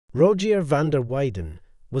Rogier van der Weyden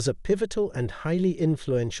was a pivotal and highly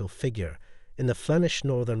influential figure in the Flemish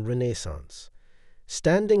Northern Renaissance,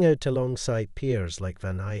 standing out alongside peers like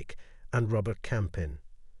Van Eyck and Robert Campin.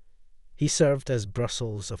 He served as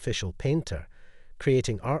Brussels' official painter,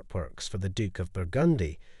 creating artworks for the Duke of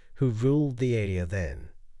Burgundy, who ruled the area then.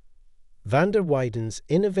 Van der Weyden's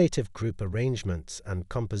innovative group arrangements and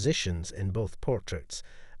compositions in both portraits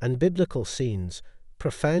and biblical scenes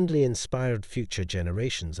profoundly inspired future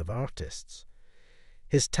generations of artists.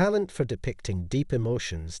 His talent for depicting deep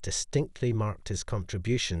emotions distinctly marked his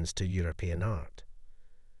contributions to European art.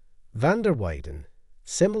 Van der Weyden,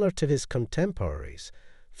 similar to his contemporaries,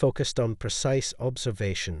 focused on precise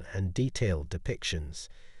observation and detailed depictions,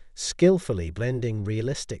 skillfully blending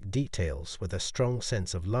realistic details with a strong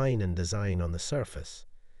sense of line and design on the surface.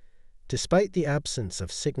 Despite the absence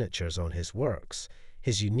of signatures on his works,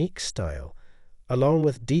 his unique style, along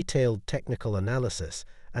with detailed technical analysis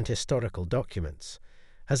and historical documents,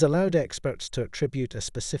 has allowed experts to attribute a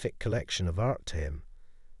specific collection of art to him,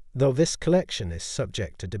 though this collection is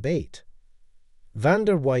subject to debate. Van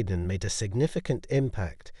der Weyden made a significant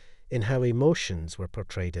impact in how emotions were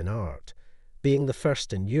portrayed in art, being the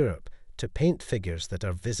first in Europe to paint figures that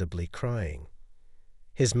are visibly crying.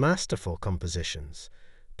 His masterful compositions,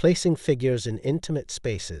 placing figures in intimate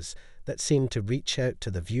spaces that seem to reach out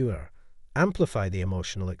to the viewer, amplify the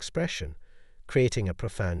emotional expression, creating a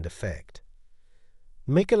profound effect.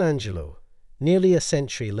 Michelangelo, nearly a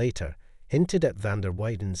century later, hinted at Van der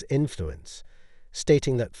Weyden's influence,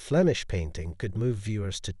 stating that Flemish painting could move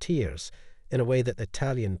viewers to tears in a way that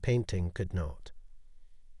Italian painting could not.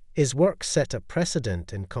 His work set a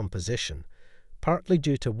precedent in composition, partly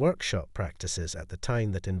due to workshop practices at the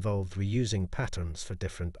time that involved reusing patterns for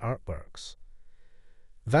different artworks.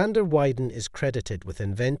 Van der Weyden is credited with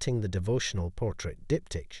inventing the devotional portrait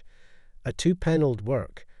diptych, a two-panelled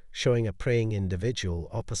work showing a praying individual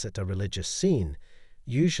opposite a religious scene,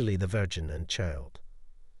 usually the Virgin and Child.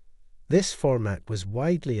 This format was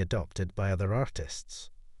widely adopted by other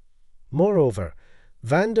artists. Moreover,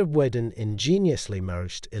 Van der Weyden ingeniously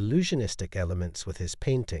merged illusionistic elements with his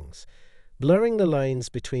paintings, blurring the lines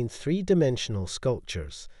between three-dimensional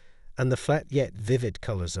sculptures and the flat yet vivid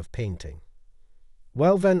colours of painting.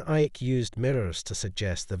 While Van Eyck used mirrors to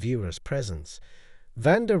suggest the viewer's presence,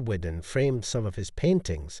 Van der Weyden framed some of his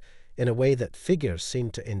paintings in a way that figures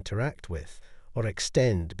seemed to interact with or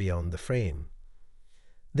extend beyond the frame.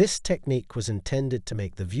 This technique was intended to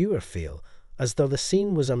make the viewer feel as though the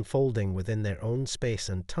scene was unfolding within their own space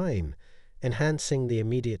and time, enhancing the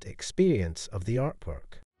immediate experience of the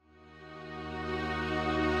artwork.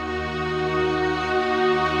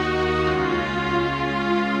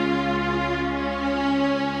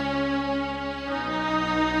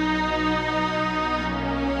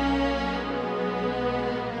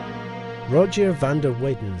 Rogier van der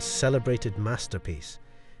Weyden's celebrated masterpiece,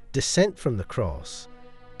 Descent from the Cross,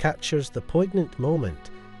 captures the poignant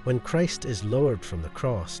moment when Christ is lowered from the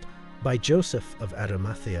cross by Joseph of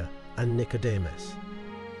Arimathea and Nicodemus.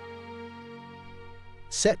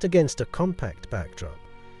 Set against a compact backdrop,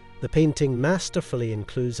 the painting masterfully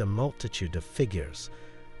includes a multitude of figures,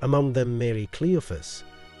 among them Mary Cleophas,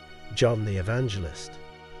 John the Evangelist,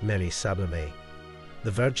 Mary Salome,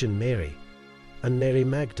 the Virgin Mary, and Mary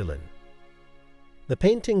Magdalene. The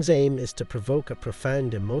painting's aim is to provoke a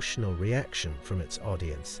profound emotional reaction from its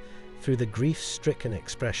audience through the grief-stricken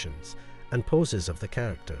expressions and poses of the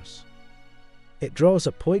characters. It draws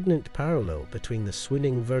a poignant parallel between the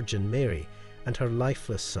swooning Virgin Mary and her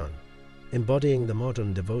lifeless son, embodying the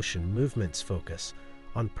modern devotion movement's focus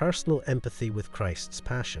on personal empathy with Christ's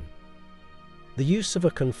passion. The use of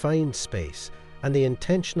a confined space and the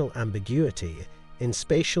intentional ambiguity in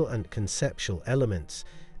spatial and conceptual elements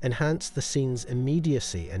enhance the scene's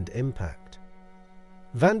immediacy and impact.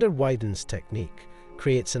 Van der Weyden's technique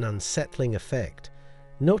creates an unsettling effect,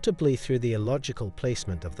 notably through the illogical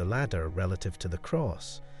placement of the ladder relative to the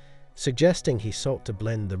cross, suggesting he sought to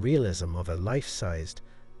blend the realism of a life-sized,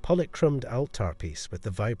 polychromed altarpiece with the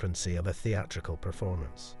vibrancy of a theatrical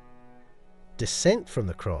performance. Descent from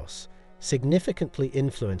the Cross significantly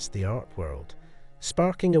influenced the art world,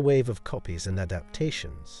 sparking a wave of copies and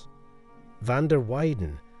adaptations. Van der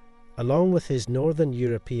Weyden, along with his Northern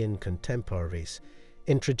European contemporaries,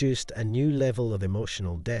 introduced a new level of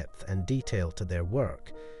emotional depth and detail to their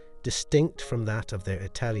work, distinct from that of their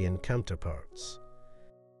Italian counterparts.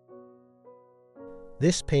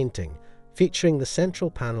 This painting, featuring the central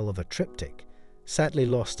panel of a triptych, sadly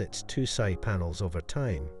lost its two side panels over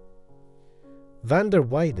time. Van der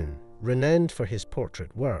Weyden, renowned for his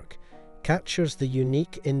portrait work, captures the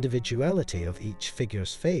unique individuality of each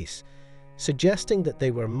figure's face, suggesting that they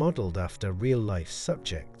were modelled after real-life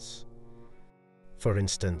subjects. For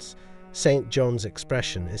instance, St. John's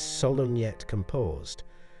expression is solemn yet composed,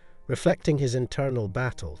 reflecting his internal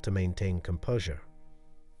battle to maintain composure.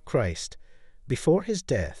 Christ, before his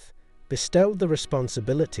death, bestowed the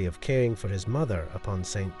responsibility of caring for his mother upon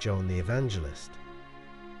St. John the Evangelist.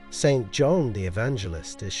 St. John the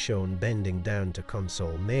Evangelist is shown bending down to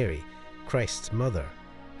console Mary, Christ's mother,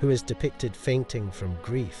 who is depicted fainting from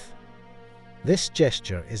grief. This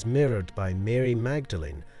gesture is mirrored by Mary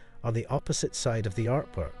Magdalene on the opposite side of the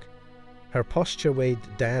artwork, her posture weighed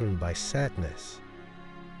down by sadness.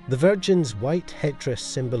 The Virgin's white headdress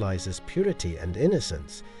symbolizes purity and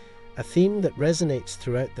innocence, a theme that resonates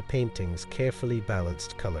throughout the painting's carefully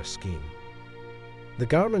balanced color scheme. The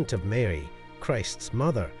garment of Mary, Christ's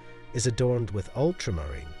mother, is adorned with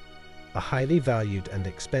ultramarine, a highly valued and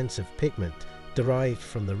expensive pigment derived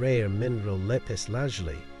from the rare mineral lapis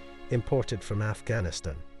lazuli imported from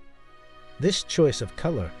Afghanistan. This choice of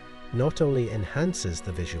color not only enhances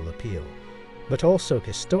the visual appeal, but also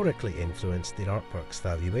historically influenced the artwork's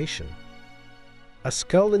valuation. A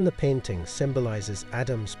skull in the painting symbolizes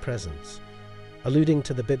Adam's presence, alluding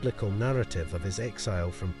to the biblical narrative of his exile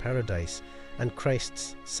from paradise and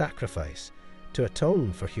Christ's sacrifice to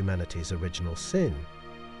atone for humanity's original sin.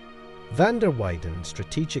 Vander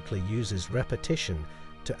strategically uses repetition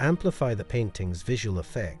to amplify the painting's visual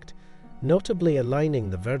effect, notably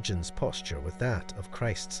aligning the Virgin's posture with that of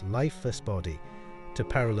Christ's lifeless body to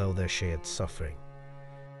parallel their shared suffering.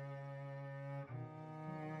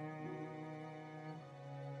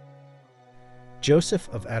 Joseph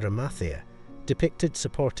of Arimathea, depicted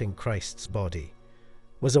supporting Christ's body,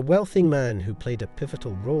 was a wealthy man who played a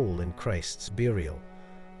pivotal role in Christ's burial,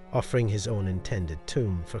 offering his own intended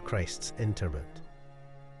tomb for Christ's interment.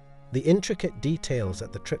 The intricate details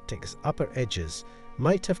at the triptych's upper edges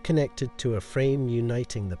might have connected to a frame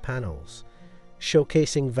uniting the panels,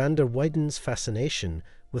 showcasing Vander Weyden's fascination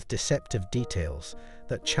with deceptive details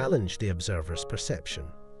that challenge the observer's perception.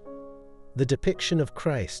 The depiction of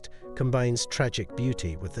Christ combines tragic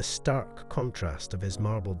beauty with the stark contrast of his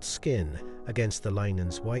marbled skin against the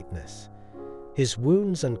linen's whiteness, his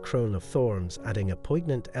wounds and crown of thorns adding a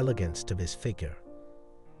poignant elegance to his figure.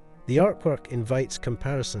 The artwork invites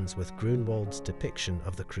comparisons with Grunwald's depiction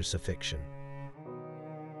of the crucifixion.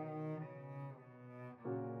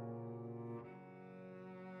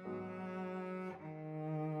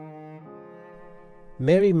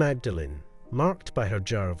 Mary Magdalene, marked by her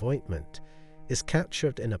jar of ointment, is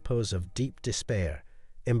captured in a pose of deep despair,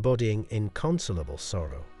 embodying inconsolable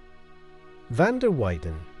sorrow. Vander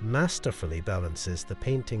Weyden masterfully balances the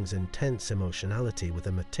painting's intense emotionality with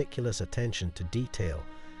a meticulous attention to detail,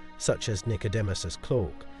 such as Nicodemus's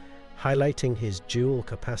cloak, highlighting his dual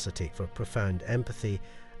capacity for profound empathy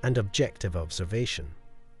and objective observation.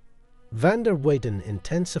 Vander Weyden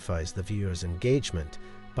intensifies the viewer's engagement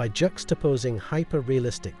by juxtaposing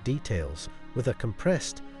hyper-realistic details with a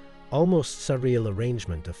compressed, almost surreal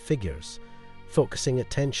arrangement of figures, focusing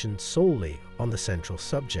attention solely on the central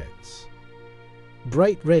subjects.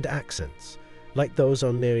 Bright red accents, like those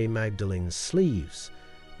on Mary Magdalene's sleeves,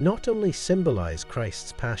 not only symbolize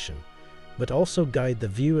Christ's passion, but also guide the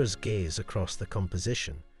viewer's gaze across the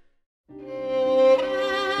composition.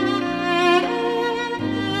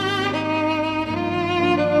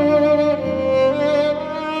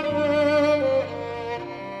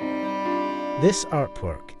 This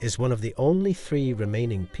artwork is one of the only 3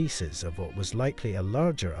 remaining pieces of what was likely a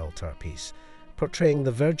larger altarpiece, portraying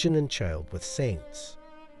the Virgin and Child with saints.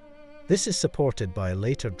 This is supported by a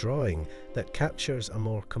later drawing that captures a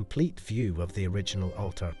more complete view of the original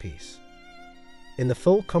altarpiece. In the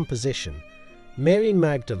full composition, Mary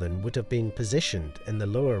Magdalene would have been positioned in the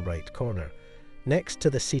lower right corner, next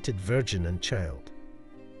to the seated Virgin and Child.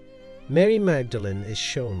 Mary Magdalene is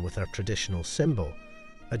shown with her traditional symbol,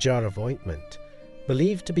 a jar of ointment,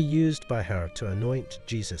 believed to be used by her to anoint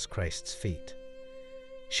Jesus Christ's feet.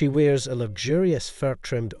 She wears a luxurious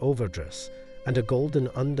fur-trimmed overdress and a golden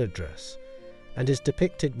underdress, and is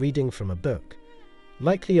depicted reading from a book,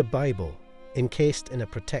 likely a Bible, encased in a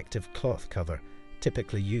protective cloth cover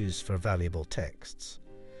typically used for valuable texts.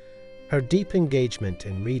 Her deep engagement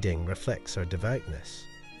in reading reflects her devoutness.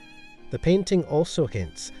 The painting also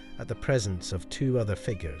hints at the presence of 2 other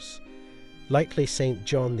figures, likely St.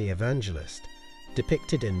 John the Evangelist,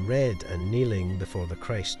 depicted in red and kneeling before the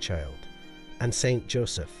Christ child, and St.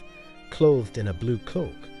 Joseph, clothed in a blue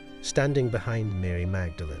cloak, standing behind Mary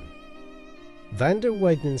Magdalene. Vander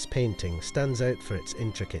Weyden's painting stands out for its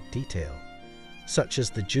intricate detail, such as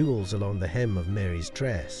the jewels along the hem of Mary's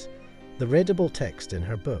dress, the readable text in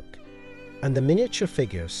her book, and the miniature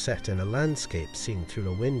figures set in a landscape seen through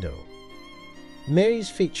a window. Mary's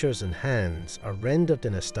features and hands are rendered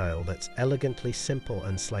in a style that's elegantly simple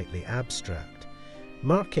and slightly abstract,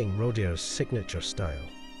 marking Rogier's signature style.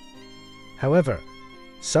 However,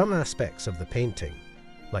 some aspects of the painting,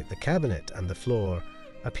 like the cabinet and the floor,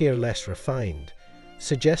 appear less refined,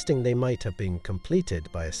 suggesting they might have been completed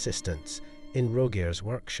by assistants in Rogier's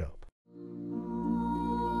workshop.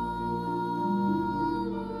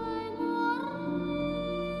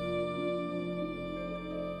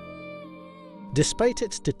 Despite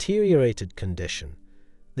its deteriorated condition,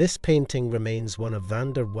 this painting remains one of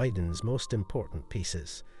Vander Weyden's most important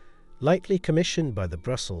pieces, likely commissioned by the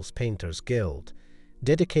Brussels Painters Guild,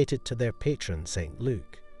 dedicated to their patron St.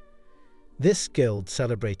 Luke. This guild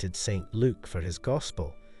celebrated St. Luke for his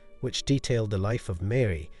Gospel, which detailed the life of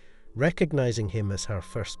Mary, recognizing him as her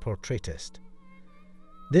first portraitist.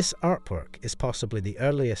 This artwork is possibly the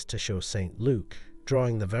earliest to show St. Luke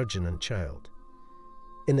drawing the Virgin and Child.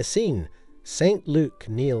 In the scene, St. Luke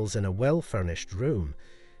kneels in a well-furnished room,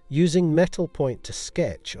 using metal point to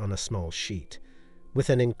sketch on a small sheet, with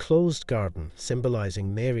an enclosed garden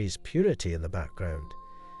symbolizing Mary's purity in the background,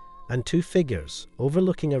 and two figures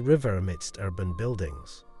overlooking a river amidst urban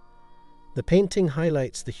buildings. The painting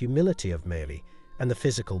highlights the humility of Mary and the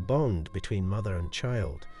physical bond between mother and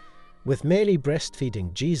child, with Mary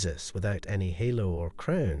breastfeeding Jesus without any halo or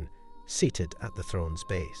crown, seated at the throne's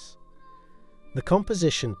base. The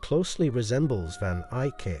composition closely resembles Van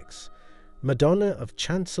Eyck's Madonna of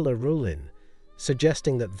Chancellor Rollin,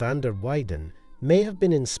 suggesting that Vander Weyden may have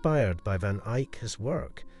been inspired by Van Eyck's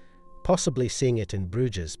work, possibly seeing it in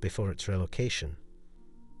Bruges before its relocation.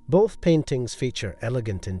 Both paintings feature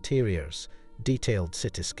elegant interiors, detailed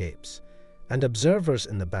cityscapes, and observers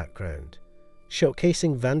in the background,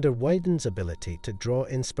 showcasing Vander Weyden's ability to draw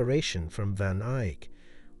inspiration from Van Eyck,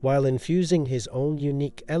 while infusing his own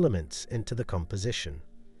unique elements into the composition.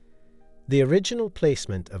 The original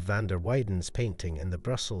placement of Vander Weyden's painting in the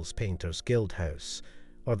Brussels Painters Guild House,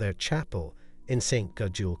 or their chapel in St.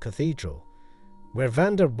 Gudule Cathedral, where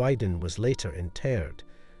Vander Weyden was later interred,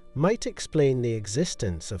 might explain the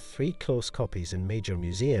existence of 3 close copies in major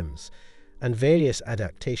museums and various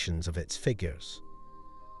adaptations of its figures.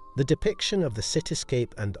 The depiction of the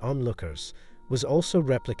cityscape and onlookers was also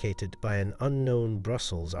replicated by an unknown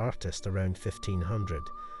Brussels artist around 1500,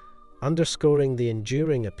 underscoring the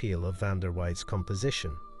enduring appeal of Vander Weyden's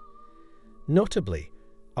composition. Notably,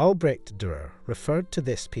 Albrecht Dürer referred to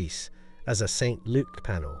this piece as a St. Luke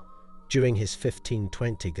panel during his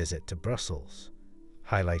 1520 visit to Brussels,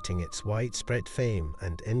 highlighting its widespread fame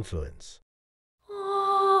and influence.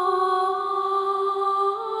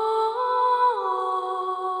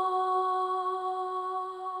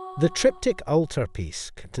 The triptych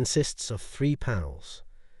altarpiece consists of 3 panels.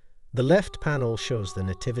 The left panel shows the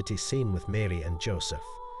nativity scene with Mary and Joseph.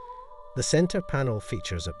 The center panel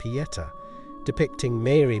features a Pietà, depicting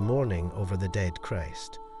Mary mourning over the dead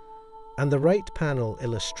Christ. And the right panel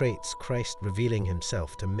illustrates Christ revealing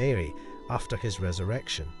himself to Mary after his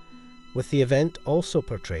resurrection, with the event also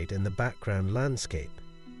portrayed in the background landscape.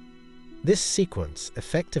 This sequence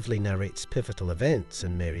effectively narrates pivotal events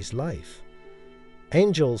in Mary's life.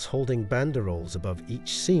 Angels holding banderoles above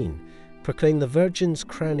each scene proclaim the Virgin's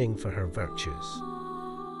crowning for her virtues.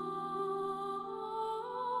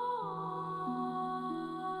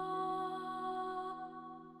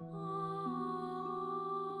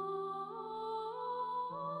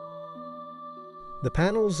 The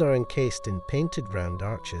panels are encased in painted round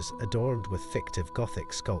arches adorned with fictive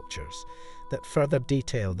Gothic sculptures that further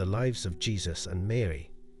detail the lives of Jesus and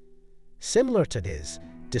Mary. Similar to his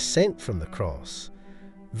Descent from the Cross,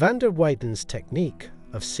 Vander Weyden's technique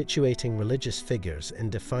of situating religious figures in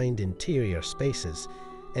defined interior spaces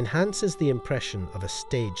enhances the impression of a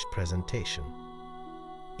staged presentation.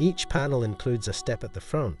 Each panel includes a step at the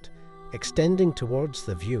front, extending towards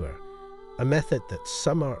the viewer, a method that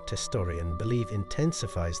some art historians believe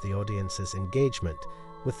intensifies the audience's engagement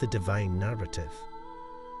with the divine narrative.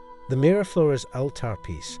 The Miraflores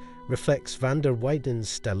Altarpiece reflects Vander Weyden's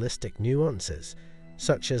stylistic nuances,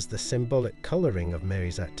 such as the symbolic colouring of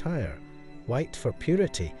Mary's attire, white for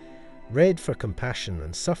purity, red for compassion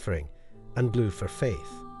and suffering, and blue for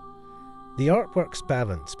faith. The artwork's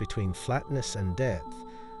balance between flatness and depth,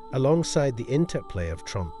 alongside the interplay of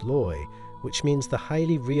trompe-l'oeil, which means the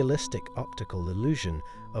highly realistic optical illusion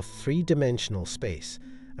of 3-dimensional space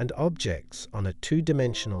and objects on a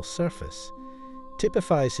 2-dimensional surface,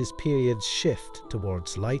 typifies his period's shift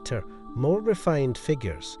towards lighter, more refined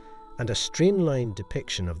figures and a streamlined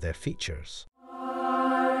depiction of their features.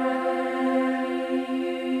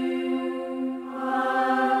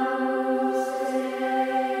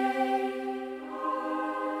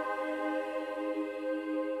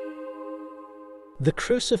 The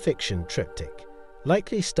Crucifixion triptych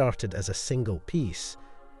likely started as a single piece,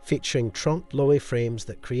 featuring trente-loe frames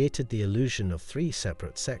that created the illusion of three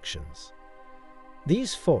separate sections.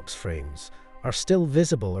 These Fox frames are still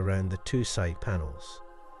visible around the two side panels.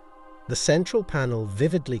 The central panel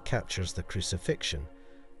vividly captures the crucifixion,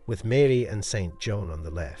 with Mary and St. John on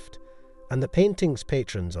the left, and the painting's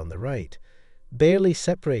patrons on the right, barely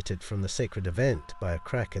separated from the sacred event by a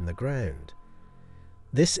crack in the ground.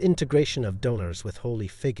 This integration of donors with holy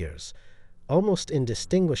figures, almost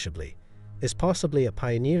indistinguishably, is possibly a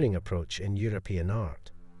pioneering approach in European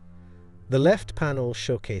art. The left panel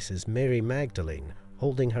showcases Mary Magdalene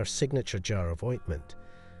holding her signature jar of ointment,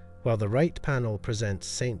 while the right panel presents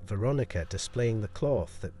Saint Veronica displaying the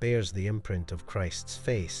cloth that bears the imprint of Christ's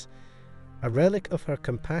face, a relic of her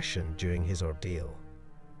compassion during his ordeal.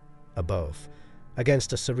 Above,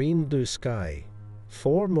 against a serene blue sky,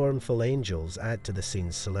 four mournful angels add to the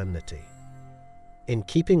scene's solemnity. In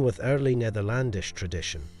keeping with early Netherlandish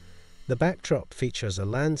tradition, the backdrop features a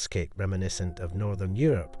landscape reminiscent of Northern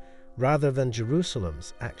Europe rather than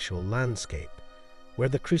Jerusalem's actual landscape, where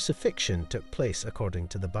the crucifixion took place according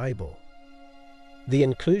to the Bible. The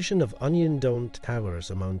inclusion of onion-domed towers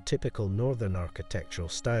among typical northern architectural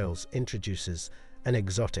styles introduces an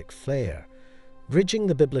exotic flair, bridging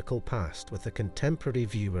the biblical past with the contemporary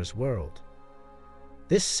viewer's world.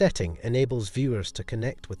 This setting enables viewers to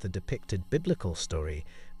connect with the depicted biblical story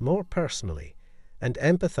more personally and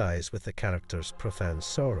empathize with the character's profound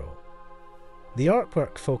sorrow. The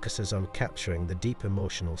artwork focuses on capturing the deep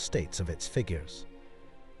emotional states of its figures.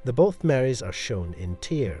 The both Marys are shown in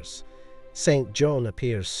tears. St. John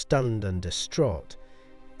appears stunned and distraught,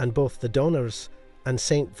 and both the donors and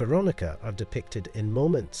St. Veronica are depicted in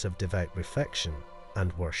moments of devout reflection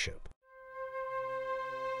and worship.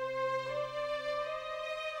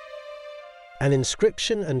 An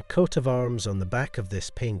inscription and coat of arms on the back of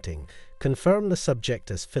this painting confirm the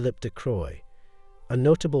subject as Philip de Croy, a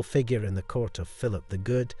notable figure in the court of Philip the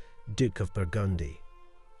Good, Duke of Burgundy.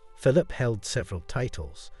 Philip held several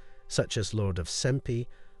titles, such as Lord of Sempi,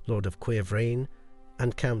 Lord of Quievrain,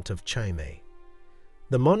 and Count of Chimay.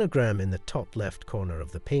 The monogram in the top left corner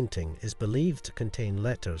of the painting is believed to contain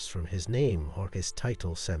letters from his name or his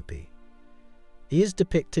title Sempi. He is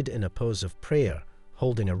depicted in a pose of prayer,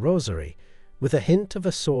 holding a rosary, with a hint of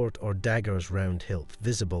a sword or dagger's round hilt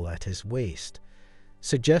visible at his waist,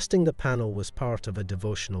 suggesting the panel was part of a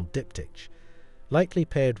devotional diptych, likely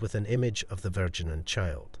paired with an image of the Virgin and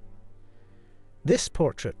Child. This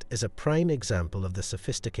portrait is a prime example of the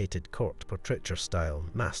sophisticated court portraiture style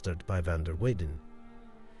mastered by Vander.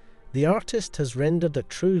 The artist has rendered a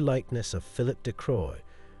true likeness of Philip de Croy,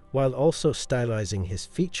 while also stylizing his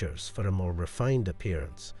features for a more refined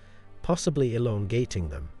appearance, possibly elongating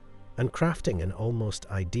them, and crafting an almost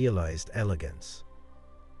idealized elegance.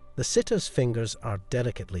 The sitter's fingers are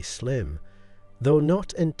delicately slim, though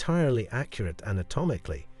not entirely accurate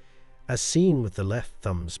anatomically, as seen with the left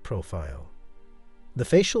thumb's profile. The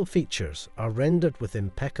facial features are rendered with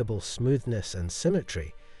impeccable smoothness and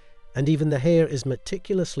symmetry, and even the hair is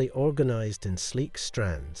meticulously organized in sleek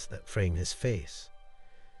strands that frame his face.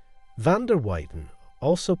 Vander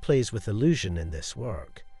also plays with illusion in this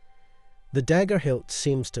work. The dagger hilt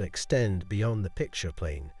seems to extend beyond the picture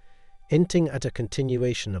plane, hinting at a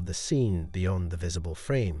continuation of the scene beyond the visible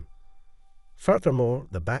frame. Furthermore,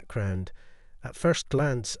 the background, at first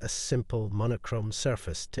glance a simple monochrome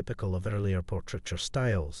surface typical of earlier portraiture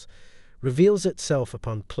styles, reveals itself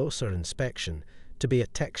upon closer inspection to be a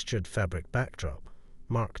textured fabric backdrop,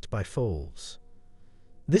 marked by folds.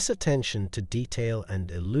 This attention to detail and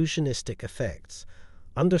illusionistic effects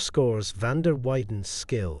underscores Vander Weyden's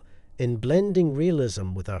skill in blending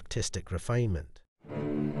realism with artistic refinement.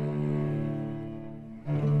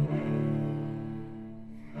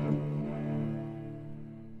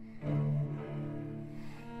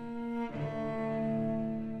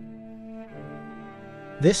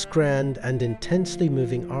 This grand and intensely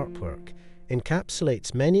moving artwork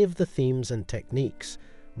encapsulates many of the themes and techniques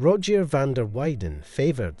Rogier Vander Weyden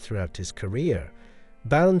favoured throughout his career,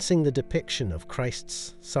 balancing the depiction of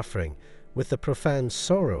Christ's suffering with the profound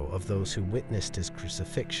sorrow of those who witnessed his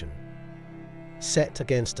crucifixion. Set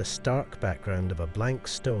against a stark background of a blank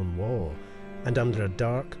stone wall and under a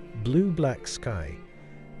dark, blue-black sky,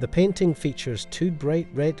 the painting features two bright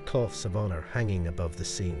red cloths of honour hanging above the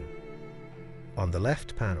scene. On the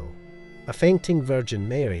left panel, a fainting Virgin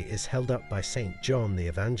Mary is held up by St. John the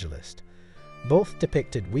Evangelist, both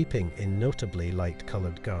depicted weeping in notably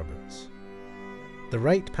light-coloured garments. The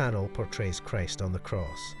right panel portrays Christ on the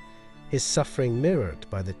cross, his suffering mirrored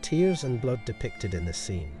by the tears and blood depicted in the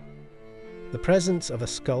scene. The presence of a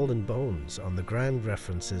skull and bones on the ground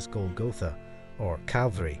references Golgotha, or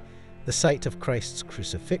Calvary, the site of Christ's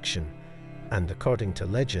crucifixion, and, according to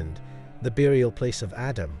legend, the burial place of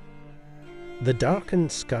Adam. The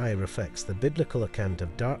darkened sky reflects the biblical account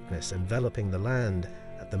of darkness enveloping the land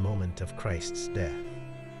at the moment of Christ's death.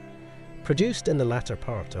 Produced in the latter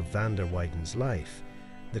part of Vander Weyden's life,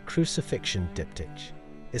 the Crucifixion diptych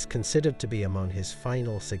is considered to be among his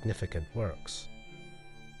final significant works.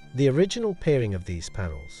 The original pairing of these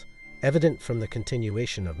panels, evident from the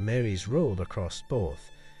continuation of Mary's role across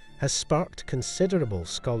both, has sparked considerable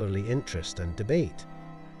scholarly interest and debate.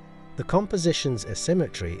 The composition's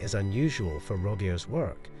asymmetry is unusual for Rogier's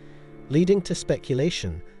work, leading to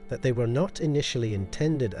speculation that they were not initially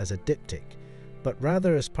intended as a diptych, but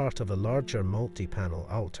rather as part of a larger multi-panel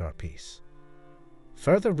altarpiece.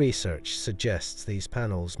 Further research suggests these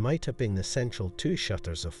panels might have been the central two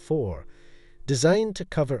shutters of 4, designed to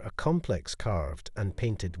cover a complex carved and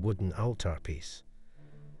painted wooden altarpiece.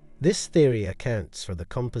 This theory accounts for the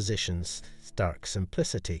composition's stark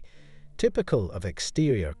simplicity, typical of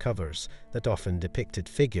exterior covers that often depicted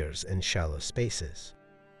figures in shallow spaces.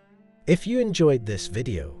 If you enjoyed this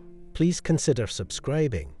video, please consider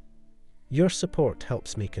subscribing. Your support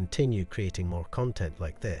helps me continue creating more content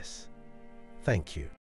like this. Thank you.